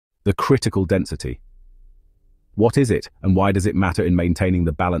The critical density. What is it, and why does it matter in maintaining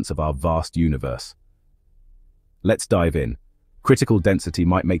the balance of our vast universe? Let's dive in. Critical density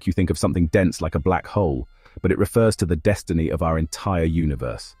might make you think of something dense like a black hole, but it refers to the destiny of our entire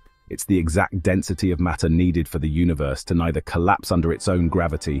universe. It's the exact density of matter needed for the universe to neither collapse under its own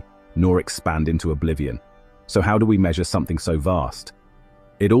gravity nor expand into oblivion. So how do we measure something so vast?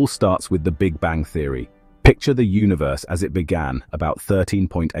 It all starts with the Big Bang theory. Picture the universe as it began about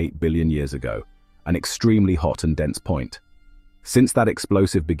 13.8 billion years ago, an extremely hot and dense point. Since that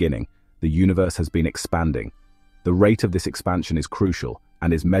explosive beginning, the universe has been expanding. The rate of this expansion is crucial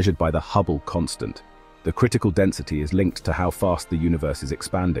and is measured by the Hubble constant. The critical density is linked to how fast the universe is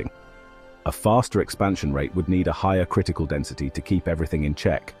expanding. A faster expansion rate would need a higher critical density to keep everything in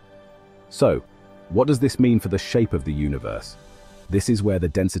check. So, what does this mean for the shape of the universe? This is where the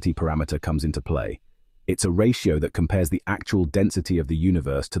density parameter comes into play. It's a ratio that compares the actual density of the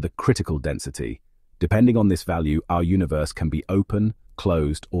universe to the critical density. Depending on this value, our universe can be open,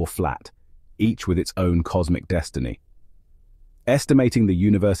 closed, or flat, each with its own cosmic destiny. Estimating the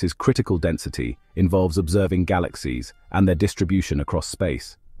universe's critical density involves observing galaxies and their distribution across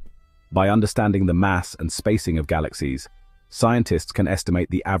space. By understanding the mass and spacing of galaxies, scientists can estimate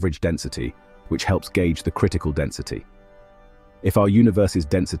the average density, which helps gauge the critical density. If our universe's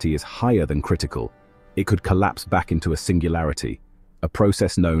density is higher than critical, it could collapse back into a singularity, a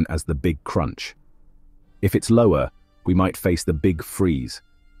process known as the Big Crunch. If it's lower, we might face the Big Freeze,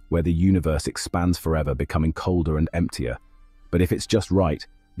 where the universe expands forever, becoming colder and emptier. But if it's just right,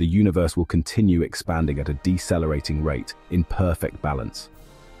 the universe will continue expanding at a decelerating rate, in perfect balance.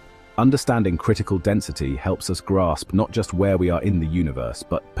 Understanding critical density helps us grasp not just where we are in the universe,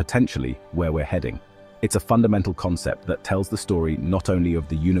 but potentially where we're heading. It's a fundamental concept that tells the story not only of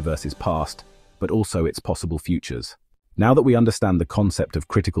the universe's past, but also its possible futures. Now that we understand the concept of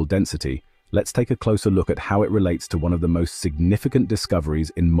critical density, let's take a closer look at how it relates to one of the most significant discoveries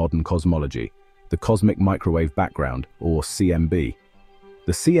in modern cosmology, the cosmic microwave background, or CMB.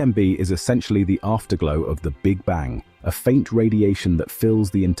 The CMB is essentially the afterglow of the Big Bang, a faint radiation that fills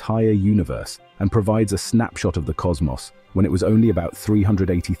the entire universe and provides a snapshot of the cosmos when it was only about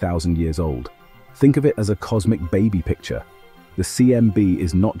 380,000 years old. Think of it as a cosmic baby picture. The CMB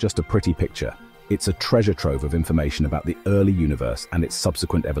is not just a pretty picture, it's a treasure trove of information about the early universe and its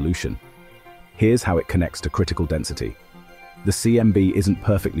subsequent evolution. Here's how it connects to critical density. The CMB isn't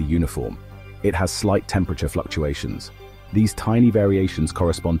perfectly uniform. It has slight temperature fluctuations. These tiny variations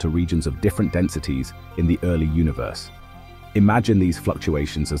correspond to regions of different densities in the early universe. Imagine these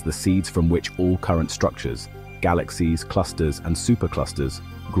fluctuations as the seeds from which all current structures, galaxies, clusters, and superclusters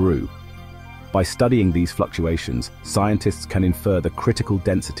grew. By studying these fluctuations, scientists can infer the critical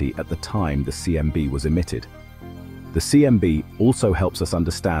density at the time the CMB was emitted. The CMB also helps us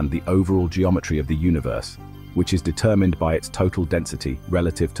understand the overall geometry of the universe, which is determined by its total density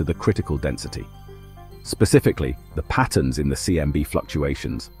relative to the critical density. Specifically, the patterns in the CMB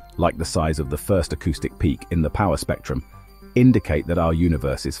fluctuations, like the size of the first acoustic peak in the power spectrum, indicate that our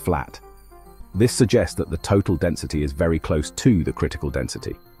universe is flat. This suggests that the total density is very close to the critical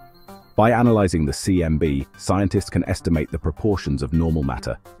density. By analyzing the CMB, scientists can estimate the proportions of normal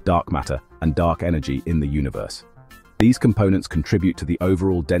matter, and dark energy in the universe. These components contribute to the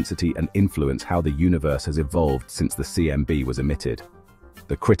overall density and influence how the universe has evolved since the CMB was emitted.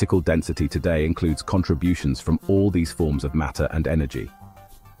 The critical density today includes contributions from all these forms of matter and energy.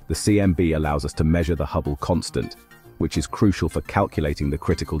 The CMB allows us to measure the Hubble constant, which is crucial for calculating the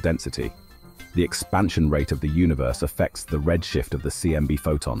critical density. The expansion rate of the universe affects the redshift of the CMB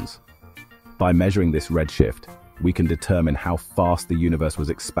photons. By measuring this redshift, we can determine how fast the universe was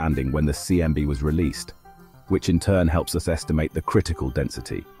expanding when the CMB was released, which in turn helps us estimate the critical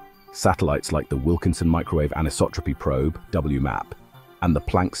density. Satellites like the Wilkinson Microwave Anisotropy Probe, WMAP, and the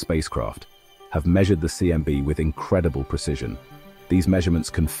Planck spacecraft have measured the CMB with incredible precision. These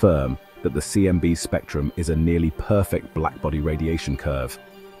measurements confirm that the CMB spectrum is a nearly perfect blackbody radiation curve,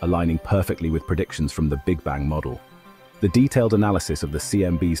 aligning perfectly with predictions from the Big Bang model. The detailed analysis of the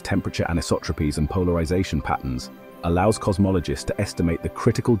CMB's temperature anisotropies and polarization patterns allows cosmologists to estimate the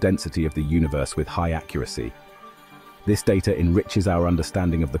critical density of the universe with high accuracy. This data enriches our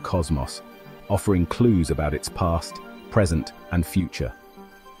understanding of the cosmos, offering clues about its past, present, and future.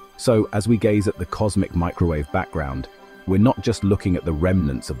 So, as we gaze at the cosmic microwave background, we're not just looking at the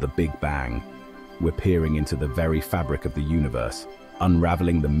remnants of the Big Bang. We're peering into the very fabric of the universe,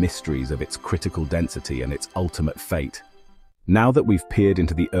 unraveling the mysteries of its critical density and its ultimate fate. Now that we've peered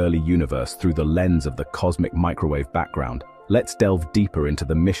into the early universe through the lens of the cosmic microwave background, let's delve deeper into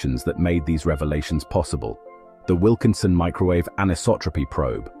the missions that made these revelations possible. The Wilkinson Microwave Anisotropy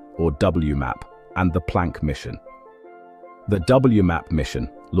Probe, or WMAP, and the Planck mission. The WMAP mission,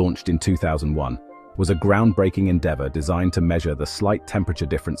 launched in 2001, was a groundbreaking endeavor designed to measure the slight temperature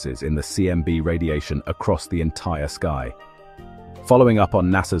differences in the CMB radiation across the entire sky. Following up on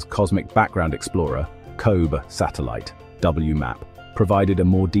NASA's Cosmic Background Explorer, COBE satellite, WMAP provided a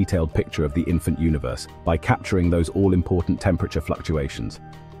more detailed picture of the infant universe by capturing those all-important temperature fluctuations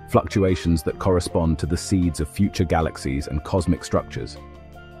that correspond to the seeds of future galaxies and cosmic structures.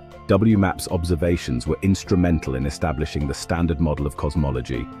 WMAP's observations were instrumental in establishing the standard model of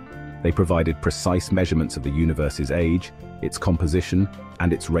cosmology. They provided precise measurements of the universe's age, its composition,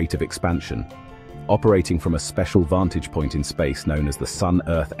 and its rate of expansion. Operating from a special vantage point in space known as the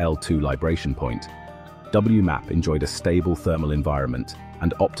Sun-Earth L2 libration point, WMAP enjoyed a stable thermal environment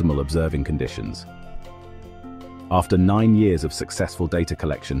and optimal observing conditions. After 9 years of successful data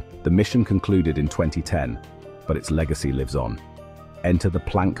collection, the mission concluded in 2010, but its legacy lives on. Enter the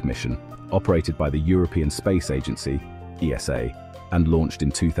Planck mission, operated by the European Space Agency, ESA, and launched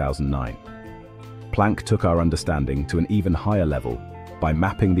in 2009. Planck took our understanding to an even higher level by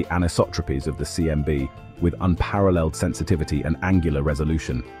mapping the anisotropies of the CMB with unparalleled sensitivity and angular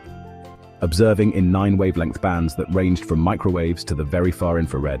resolution. Observing in 9 wavelength bands that ranged from microwaves to the very far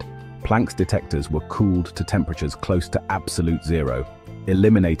infrared, Planck's detectors were cooled to temperatures close to absolute zero,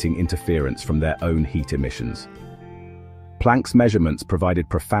 eliminating interference from their own heat emissions. Planck's measurements provided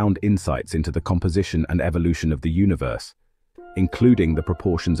profound insights into the composition and evolution of the universe, including the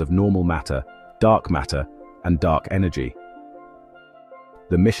proportions of normal matter, and dark energy.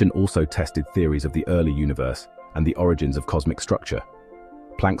 The mission also tested theories of the early universe and the origins of cosmic structure.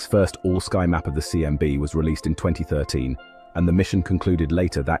 Planck's first all-sky map of the CMB was released in 2013, and the mission concluded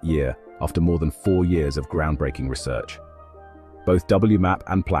later that year after more than 4 years of groundbreaking research. Both WMAP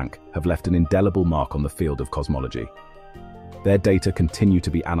and Planck have left an indelible mark on the field of cosmology. Their data continue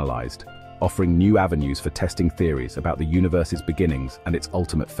to be analyzed, offering new avenues for testing theories about the universe's beginnings and its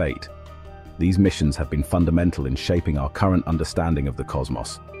ultimate fate. These missions have been fundamental in shaping our current understanding of the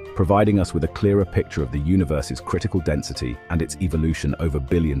cosmos, providing us with a clearer picture of the universe's critical density and its evolution over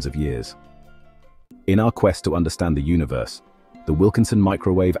billions of years. In our quest to understand the universe, the Wilkinson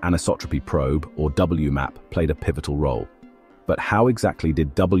Microwave Anisotropy Probe, or WMAP, played a pivotal role. But how exactly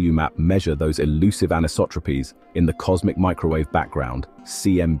did WMAP measure those elusive anisotropies in the cosmic microwave background,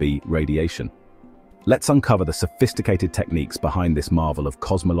 CMB radiation? Let's uncover the sophisticated techniques behind this marvel of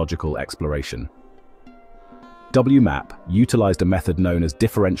cosmological exploration. WMAP utilized a method known as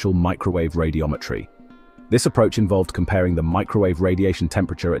differential microwave radiometry. This approach involved comparing the microwave radiation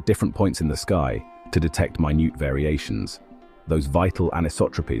temperature at different points in the sky to detect minute variations, those vital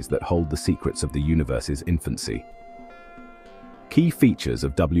anisotropies that hold the secrets of the universe's infancy. Key features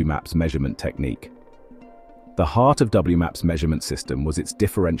of WMAP's measurement technique. The heart of WMAP's measurement system was its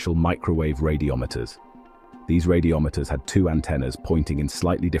differential microwave radiometers. These radiometers had 2 antennas pointing in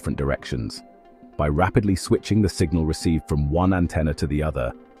slightly different directions. By rapidly switching the signal received from one antenna to the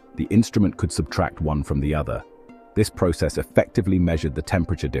other, the instrument could subtract one from the other. This process effectively measured the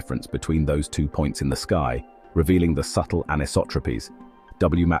temperature difference between those 2 points in the sky, revealing the subtle anisotropies.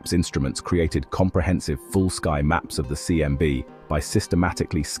 WMAP's instruments created comprehensive full-sky maps of the CMB by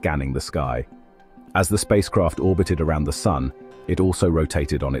systematically scanning the sky. As the spacecraft orbited around the Sun, it also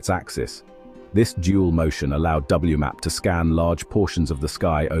rotated on its axis. This dual motion allowed WMAP to scan large portions of the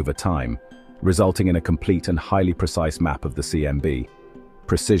sky over time, resulting in a complete and highly precise map of the CMB.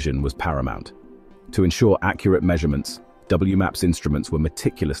 Precision was paramount. To ensure accurate measurements, WMAP's instruments were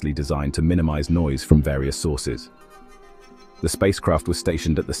meticulously designed to minimize noise from various sources. The spacecraft was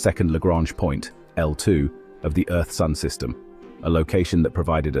stationed at the second Lagrange point, L2, of the Earth-Sun system, a location that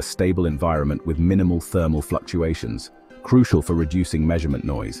provided a stable environment with minimal thermal fluctuations, crucial for reducing measurement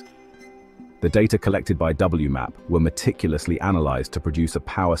noise. The data collected by WMAP were meticulously analyzed to produce a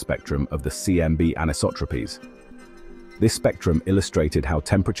power spectrum of the CMB anisotropies. This spectrum illustrated how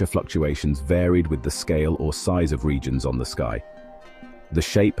temperature fluctuations varied with the scale or size of regions on the sky. The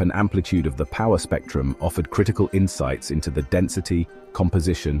shape and amplitude of the power spectrum offered critical insights into the density,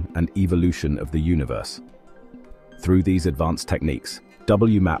 composition, and evolution of the universe. Through these advanced techniques,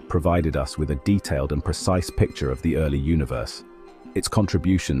 WMAP provided us with a detailed and precise picture of the early universe. Its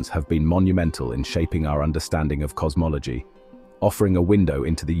contributions have been monumental in shaping our understanding of cosmology, offering a window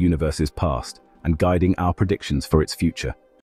into the universe's past and guiding our predictions for its future.